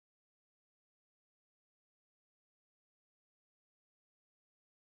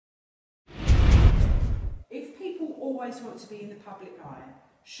always want to be in the public eye.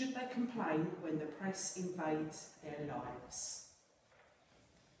 Should they complain when the press invades their lives?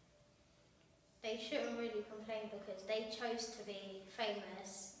 They shouldn't really complain because they chose to be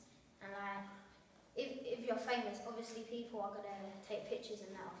famous, and like, if you're famous, obviously people are gonna take pictures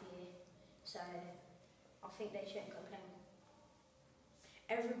and that of you. So I think they shouldn't complain.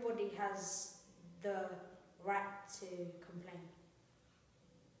 Everybody has the right to complain.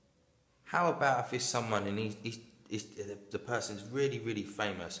 How about if it's someone and the person's really, really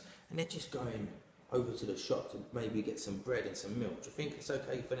famous and they're just going over to the shop to maybe get some bread and some milk? Do you think it's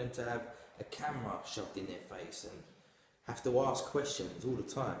okay for them to have a camera shoved in their face and have to ask questions all the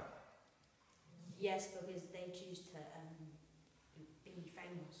time? Yes, because they choose to be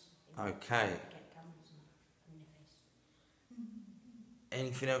famous. Okay. Get cameras in their face.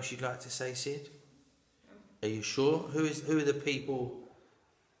 Anything else you'd like to say, Sid? Are you sure? Who are the people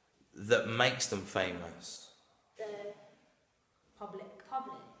that makes them famous? The public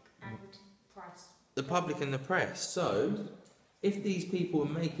and press. The public and the press. So, if these people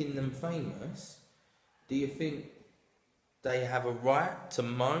are making them famous, do you think they have a right to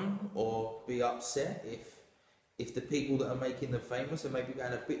moan or be upset if the people that are making them famous are maybe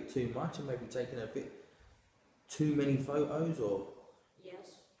going a bit too much and maybe taking a bit too many photos? Or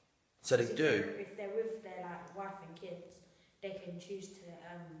yes. So they do. If they're with their like wife and kids, they can choose to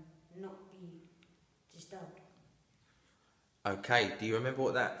not be disturbed. Okay. Do you remember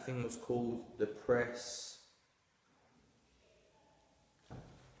what that thing was called? The press.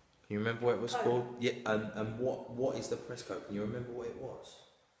 Can you remember what it was called? Yeah. And what is the press code? Can you remember what it was?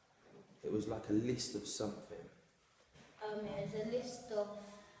 It was like a list of something. It was a list of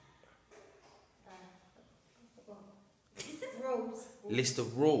rules. List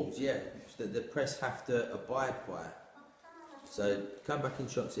of rules, yeah, that the press have to abide by. So come back in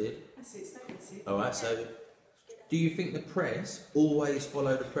shots here. That's it, that's it. Alright, so do you think the press always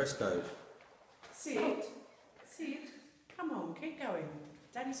follow the press code? Sid, come on, keep going.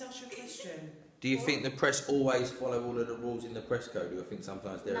 Danny's asked you a question. Do you think the press always follow all of the rules in the press code, or you think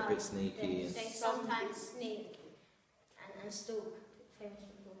sometimes they're No, a bit sneaky? They sometimes sneak and stalk famous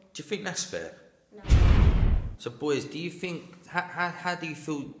people. Do you think that's fair? No. So boys, do you think, how do you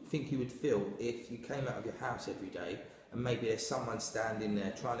think you would feel if you came out of your house every day and maybe there's someone standing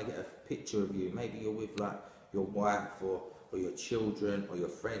there trying to get a picture of you? Maybe you're with like your wife or your children or your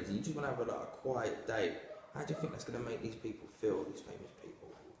friends, and you just want to have a quiet day. How do you think that's going to make these people feel, these famous people?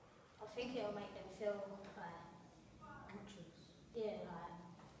 I think it'll make them feel like anxious. Yeah, like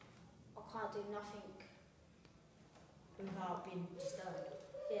I can't do nothing Without being disturbed.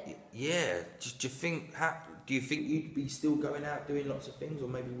 Yeah. Yeah. Do you think you'd be still going out doing lots of things, or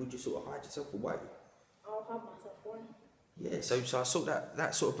maybe would you sort of hide yourself away? I'll hide myself away. Yeah. So I saw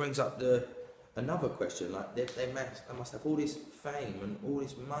that sort of brings up another question. Like they must have all this fame and all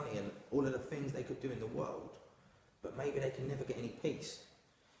this money and all of the things they could do in the world, but maybe they can never get any peace.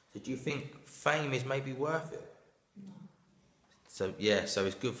 So do you think fame is maybe worth it? No. So yeah. So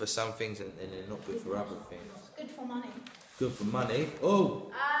it's good for some things and they're not good for other things. It's good for money. Good for money.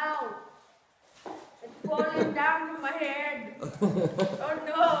 Oh. Ow! It's falling down on my head.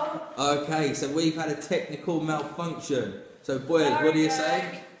 Oh no! Okay, so we've had a technical malfunction. So boys, what do you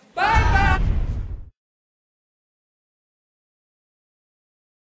say? Bye bye!